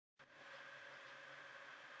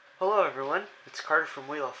Hello everyone, it's Carter from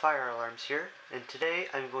Wheel of Fire Alarms here, and today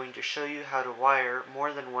I'm going to show you how to wire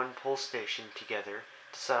more than one pull station together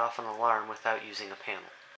to set off an alarm without using a panel.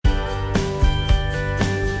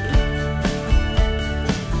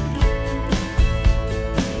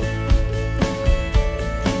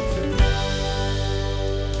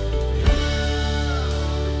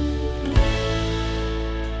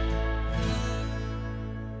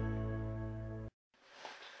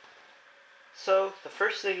 So the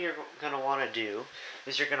first thing you're going to want to do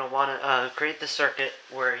is you're going to want to create the circuit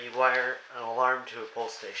where you wire an alarm to a pull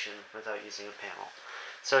station without using a panel.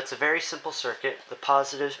 So it's a very simple circuit. The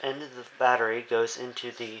positive end of the battery goes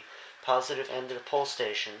into the positive end of the pull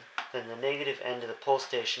station, then the negative end of the pull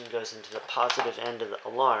station goes into the positive end of the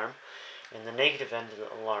alarm, and the negative end of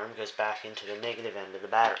the alarm goes back into the negative end of the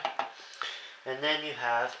battery. And then you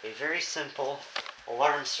have a very simple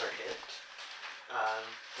alarm circuit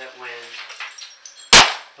that when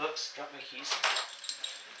oops, dropped my keys.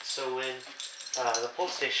 So when the pull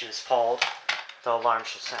station is pulled, the alarm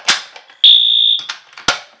shall sound.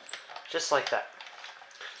 Just like that.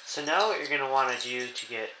 So now what you're going to want to do to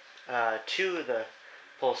get two of the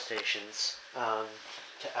pull stations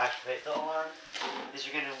to activate the alarm is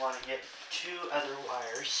you're going to want to get two other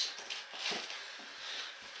wires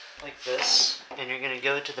like this, and you're going to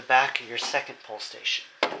go to the back of your second pull station.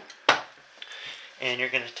 And you're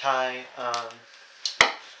going to tie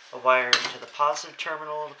a wire into the positive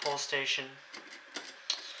terminal of the pull station.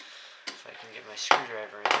 If I can get my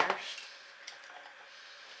screwdriver in there.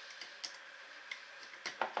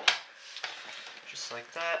 Just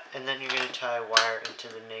like that. And then you're going to tie a wire into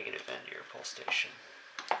the negative end of your pull station.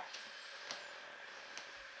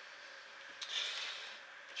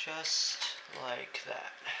 Just like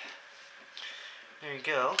that. There you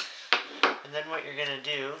go. And then what you're going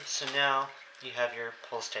to do, so now you have your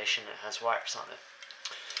pull station that has wires on it.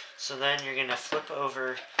 So then you're going to flip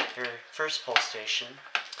over your first pull station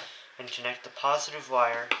and connect the positive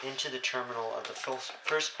wire into the terminal of the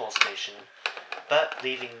first pull station, but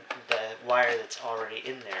leaving the wire that's already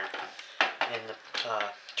in there in the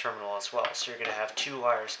terminal as well. So you're going to have two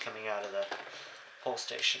wires coming out of the pull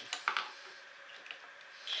station.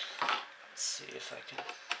 Let's see if I can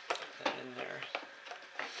put that in there.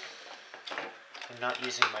 I'm not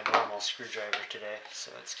using my normal screwdriver today,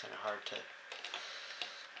 so it's kind of hard to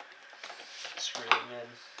screw them in.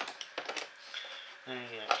 Then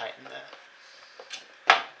you're going to tighten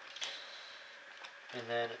that. And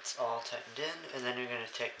then it's all tightened in, and then you're going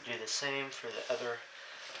to do the same for the other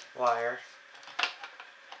wire.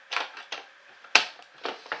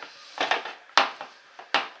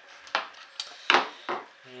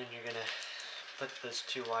 And you're going to put those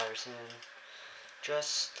two wires in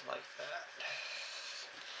just like that.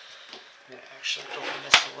 I'm going to actually open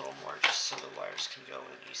this a little more just so the wires can go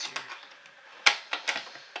in easier.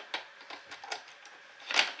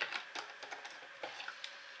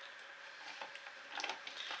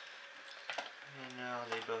 And now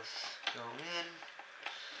they both go in.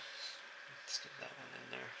 Let's get that one in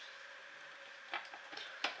there.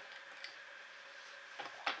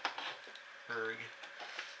 Erg.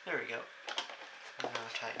 There we go. And now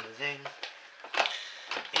tighten the thing.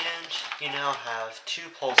 And you now have two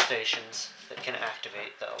pull stations that can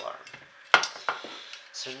activate the alarm.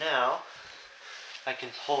 So now I can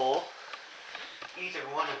pull either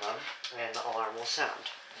one of them and the alarm will sound.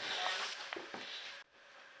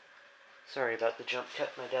 Sorry about the jump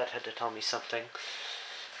cut, my dad had to tell me something.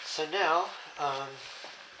 So now,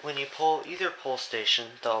 when you pull either pull station,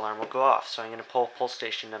 the alarm will go off. So I'm going to pull pull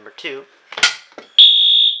station number 2,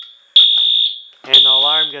 and the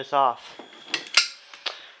alarm goes off.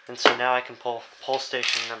 And so now I can pull pull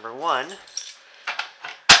station number 1,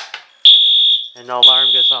 and the alarm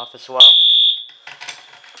goes off as well.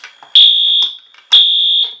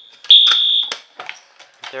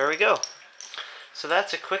 There we go. So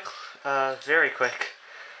that's a quick, very quick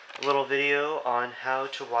little video on how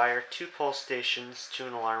to wire two pull stations to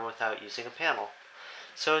an alarm without using a panel.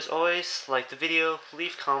 So as always, like the video,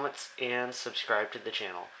 leave comments, and subscribe to the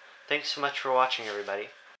channel. Thanks so much for watching, everybody.